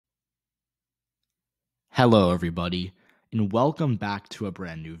Hello everybody, and welcome back to a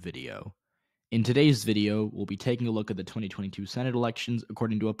brand new video. In today's video, we'll be taking a look at the 2022 Senate elections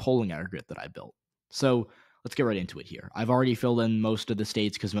according to a polling aggregate that I built. So let's get right into it here. I've already filled in most of the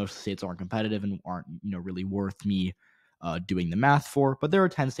states because most of the states aren't competitive and aren't really worth me doing the math for, but there are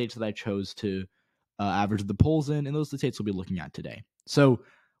 10 states that I chose to average the polls in, and those are the states we'll be looking at today. So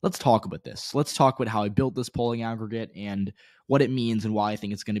let's talk about this. Let's talk about how I built this polling aggregate and what it means and why I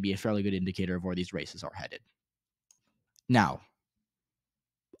think it's going to be a fairly good indicator of where these races are headed. Now,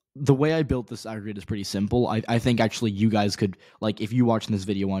 the way I built this aggregate is pretty simple. I think actually you guys could, like, if you watching this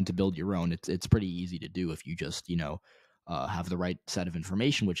video want to build your own, it's pretty easy to do if you just, have the right set of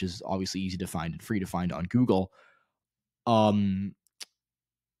information, which is obviously easy to find and free to find on Google. I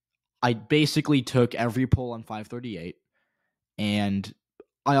basically took every poll on 538 and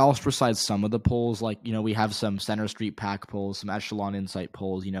I ostracized some of the polls. Like, we have some Center Street PAC polls, some Echelon Insight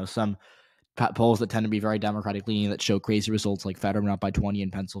polls, some polls that tend to be very Democratic leaning that show crazy results, like Fetterman up by 20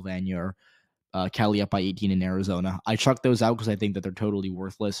 in Pennsylvania or Kelly up by 18 in Arizona. I chucked those out because I think that they're totally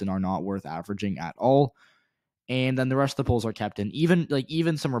worthless and are not worth averaging at all. And then the rest of the polls are kept in.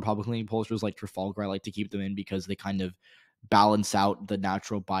 Even some Republican leaning pollsters like Trafalgar, I like to keep them in because they kind of balance out the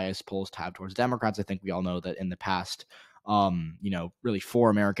natural bias polls tab towards Democrats. I think we all know that in the past, really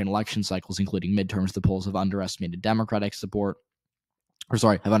 4 American election cycles, including midterms, the polls have underestimated Democratic support.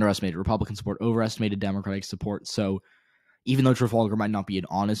 Have underestimated Republican support, overestimated Democratic support. So even though Trafalgar might not be an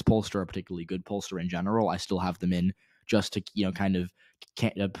honest pollster, a particularly good pollster in general, I still have them in just to, kind of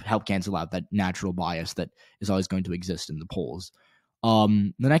help cancel out that natural bias that is always going to exist in the polls.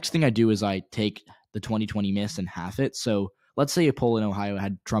 The next thing I do is I take the 2020 miss and half it. So let's say a poll in Ohio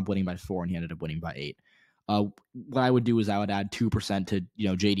had Trump winning by 4 and he ended up winning by 8. What I would do is I would add 2%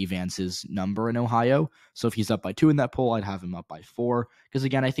 to, J.D. Vance's number in Ohio. So if he's up by 2 in that poll, I'd have him up by 4. Because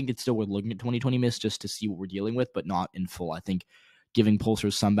again, I think it's still worth looking at 2020 miss just to see what we're dealing with, but not in full. I think giving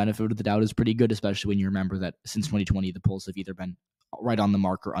pollsters some benefit of the doubt is pretty good, especially when you remember that since 2020, the polls have either been right on the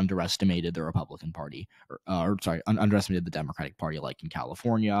mark or underestimated the Republican Party, underestimated the Democratic Party, like in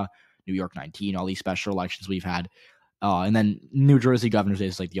California, New York 19, all these special elections we've had. And then New Jersey governor's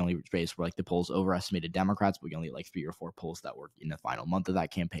race is like the only race where the polls overestimated Democrats, but we only 3 or 4 polls that were in the final month of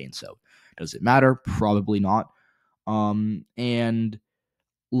that campaign. So does it matter? Probably not. And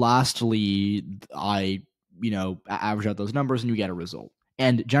lastly, I average out those numbers and you get a result.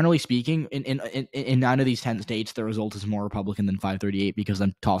 And generally speaking, in 9 of these 10 states, the result is more Republican than 538 because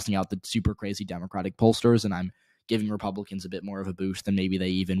I'm tossing out the super crazy Democratic pollsters and I'm giving Republicans a bit more of a boost than maybe they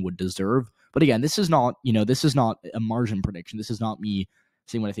even would deserve. But again, this is not a margin prediction. This is not me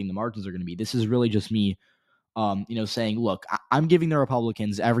saying what I think the margins are going to be. This is really just me, saying, look, I'm giving the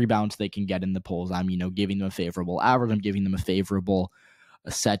Republicans every bounce they can get in the polls. I'm, giving them a favorable average. I'm giving them a favorable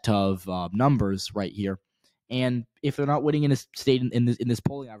set of numbers right here. And if they're not winning in a state in this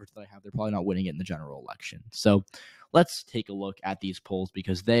polling average that I have, they're probably not winning it in the general election. So let's take a look at these polls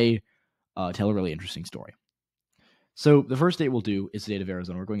because they tell a really interesting story. So the first state we'll do is the state of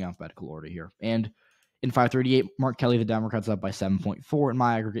Arizona. We're going alphabetical order here. And in 538, Mark Kelly, the Democrat's up by 7.4. In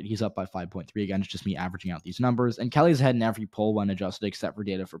my aggregate, he's up by 5.3. Again, it's just me averaging out these numbers. And Kelly's ahead in every poll when adjusted except for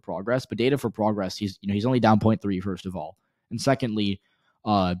data for progress. But data for progress, he's only down 0.3, first of all. And secondly,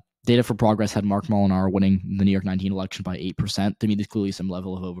 data for progress had Mark Molinaro winning the New York 19 election by 8%. To me, there's clearly some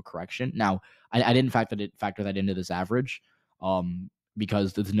level of overcorrection. Now, I didn't factor that into this average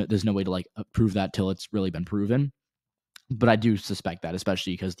because there's no way to prove that till it's really been proven. But I do suspect that,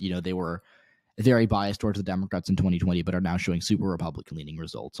 especially because, they were very biased towards the Democrats in 2020, but are now showing super Republican-leaning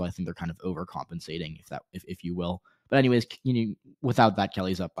results. So I think they're kind of overcompensating, if you will. But anyways, without that,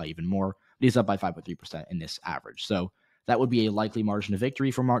 Kelly's up by even more. But he's up by 5.3% in this average. So that would be a likely margin of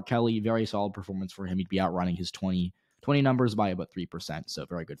victory for Mark Kelly. Very solid performance for him. He'd be outrunning his 2020 numbers by about 3%. So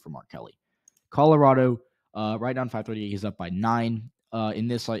very good for Mark Kelly. Colorado, right down 538, he's up by 9. In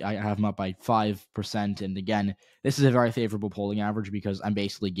this, I have him up by 5%. And again, this is a very favorable polling average because I'm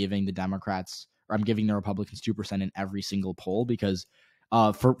basically giving the Democrats, or I'm giving the Republicans 2% in every single poll because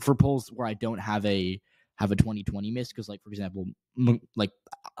for polls where I don't have a 2020 miss, because for example,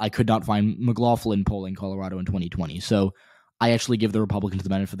 I could not find McLaughlin polling Colorado in 2020. So I actually give the Republicans the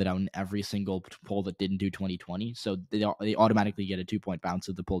benefit of the doubt in every single poll that didn't do 2020. So they automatically get a 2-point bounce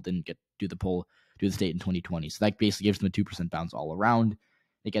if the poll didn't do the state in 2020. So that basically gives them a 2% bounce all around.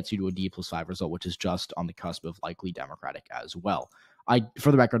 It gets you to a D+5 result, which is just on the cusp of likely Democratic as well.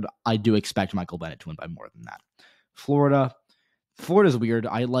 For the record, I do expect Michael Bennet to win by more than that. Florida's weird.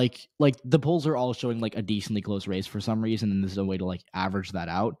 I like the polls are all showing a decently close race for some reason, and there's a way to average that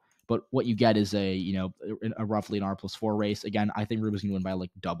out. But what you get is a roughly an R+4 race. Again, I think Rubin's going to win by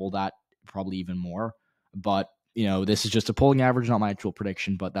double that, probably even more. But, this is just a polling average, not my actual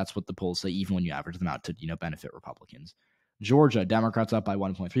prediction, but that's what the polls say, even when you average them out to, benefit Republicans. Georgia, Democrats up by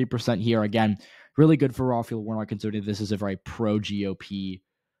 1.3% here. Again, really good for Raphael Warnock, considering this is a very pro-GOP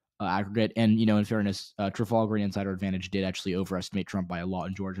aggregate. And, in fairness, Trafalgar and Insider Advantage did actually overestimate Trump by a lot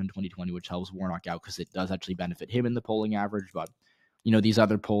in Georgia in 2020, which helps Warnock out because it does actually benefit him in the polling average. But, these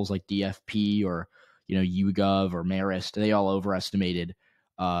other polls like DFP or, YouGov or Marist, they all overestimated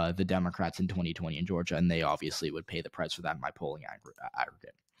the Democrats in 2020 in Georgia, and they obviously would pay the price for that in my polling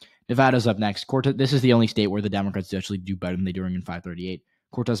aggregate. Nevada's up next. This is the only state where the Democrats actually do better than they do in 538.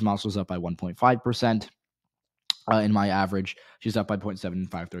 Cortez Masto was up by 1.5%. In my average, she's up by 0.7 in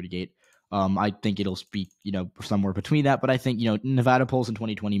 538. I think it'll speak, somewhere between that. But I think, Nevada polls in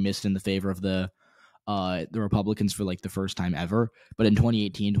 2020 missed in the favor of the Republicans for like the first time ever. But in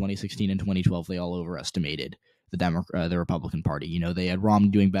 2018, 2016, and 2012, they all overestimated the Republican Party. They had Romney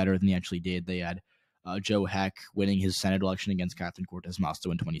doing better than they actually did. They had Joe Heck winning his Senate election against Catherine Cortez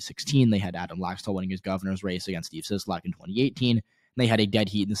Masto in 2016. They had Adam Laxalt winning his governor's race against Steve Sisolak in 2018. They had a dead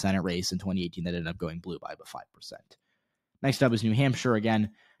heat in the Senate race in 2018 that ended up going blue by about 5%. Next up is New Hampshire.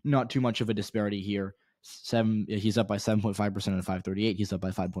 Again, not too much of a disparity here. He's up by 7.5% in 538. He's up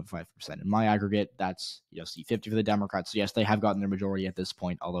by 5.5%. In my aggregate, that's C50 for the Democrats. So yes, they have gotten their majority at this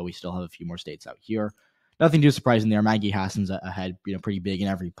point, although we still have a few more states out here. Nothing too surprising there. Maggie Hassan's ahead, pretty big in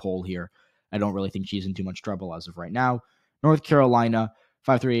every poll here. I don't really think she's in too much trouble as of right now. North Carolina,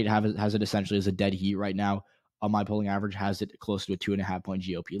 538 has it essentially as a dead heat right now. My polling average has it close to a 2.5-point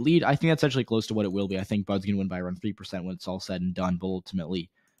GOP lead. I think that's actually close to what it will be. I think Bud's going to win by around 3% when it's all said and done, but ultimately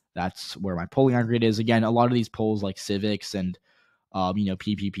that's where my polling aggregate is. Again, a lot of these polls like Civics and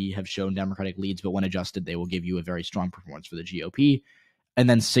PPP have shown Democratic leads, but when adjusted, they will give you a very strong performance for the GOP. And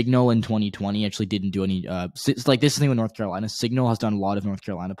then Signal in 2020 actually didn't do any. It's like this thing with North Carolina. Signal has done a lot of North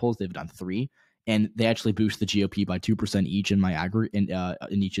Carolina polls. They've done 3, and they actually boost the GOP by 2% each in my aggregate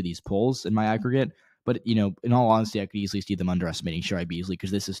in each of these polls in my aggregate. But, in all honesty, I could easily see them underestimating Sherry Beasley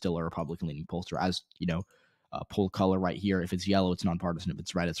because this is still a Republican-leaning pollster. As, poll color right here, if it's yellow, it's nonpartisan. If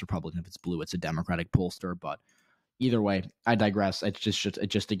it's red, it's Republican. If it's blue, it's a Democratic pollster. But either way, I digress. It's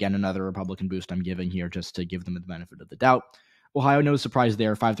just again, another Republican boost I'm giving here just to give them the benefit of the doubt. Ohio, no surprise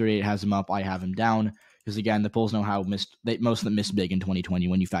there. 538 has him up. I have him down because, again, the polls know how most of them missed big in 2020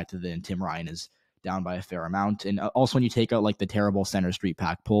 when you factor that in. Tim Ryan is down by a fair amount. And also when you take out, like, the terrible Center Street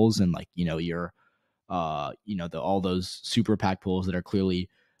PAC polls and, like, your all those super PAC polls that are clearly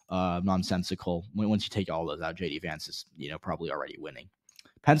nonsensical. Once you take all those out, JD Vance is, probably already winning.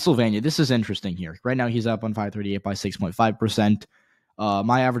 Pennsylvania, this is interesting here. Right now, he's up on 538 by 6.5%.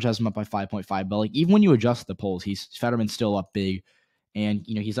 My average has him up by 5.5, but like even when you adjust the polls, Fetterman's still up big, and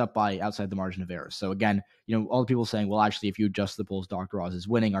he's up by outside the margin of error. So again, all the people saying, well, actually, if you adjust the polls, Dr. Oz is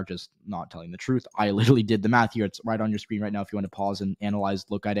winning, are just not telling the truth. I literally did the math here. It's right on your screen right now. If you want to pause and analyze,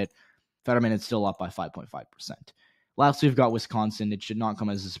 look at it. Fetterman is still up by 5.5%. Lastly, we've got Wisconsin. It should not come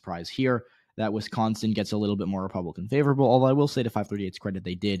as a surprise here that Wisconsin gets a little bit more Republican favorable, although I will say to 538's credit,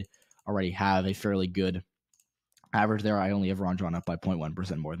 they did already have a fairly good average there. I only have Ron John up by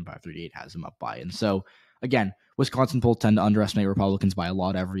 0.1% more than 538 has him up by. And so, again, Wisconsin polls tend to underestimate Republicans by a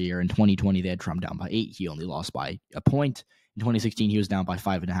lot every year. In 2020, they had Trump down by 8. He only lost by a point. In 2016, he was down by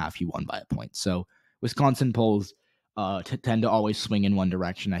 5.5. He won by a point. So Wisconsin polls tend to always swing in one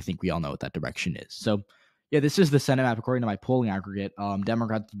direction. I think we all know what that direction is. So, yeah, this is the Senate map according to my polling aggregate.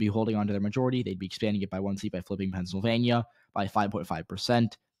 Democrats would be holding on to their majority. They'd be expanding it by 1 seat by flipping Pennsylvania by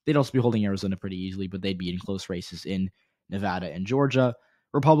 5.5%. They'd also be holding Arizona pretty easily, but they'd be in close races in Nevada and Georgia.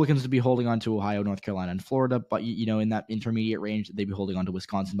 Republicans would be holding on to Ohio, North Carolina, and Florida, but in that intermediate range, they'd be holding on to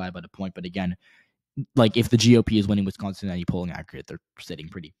Wisconsin by about a point. But again, like if the GOP is winning Wisconsin in any polling aggregate, they're sitting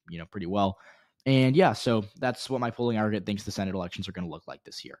pretty well. And yeah, so that's what my polling aggregate thinks the Senate elections are going to look like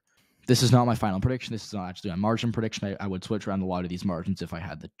this year. This is not my final prediction. This is not actually my margin prediction. I would switch around a lot of these margins if I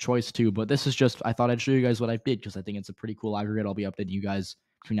had the choice to, but this is just, I thought I'd show you guys what I did because I think it's a pretty cool aggregate. I'll be updating you guys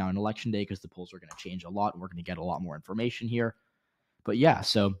between now and election day because the polls are going to change a lot and we're going to get a lot more information here. But yeah,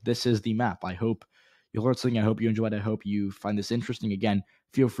 so this is the map. I hope you learned something. I hope you enjoyed it. I hope you find this interesting. Again,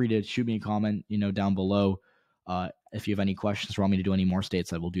 feel free to shoot me a comment, down below. If you have any questions or want me to do any more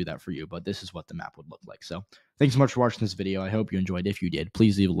states, I will do that for you. But this is what the map would look like. So thanks so much for watching this video. I hope you enjoyed. If you did,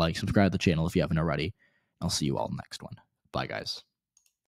 please leave a like, subscribe to the channel if you haven't already. I'll see you all in the next one. Bye, guys.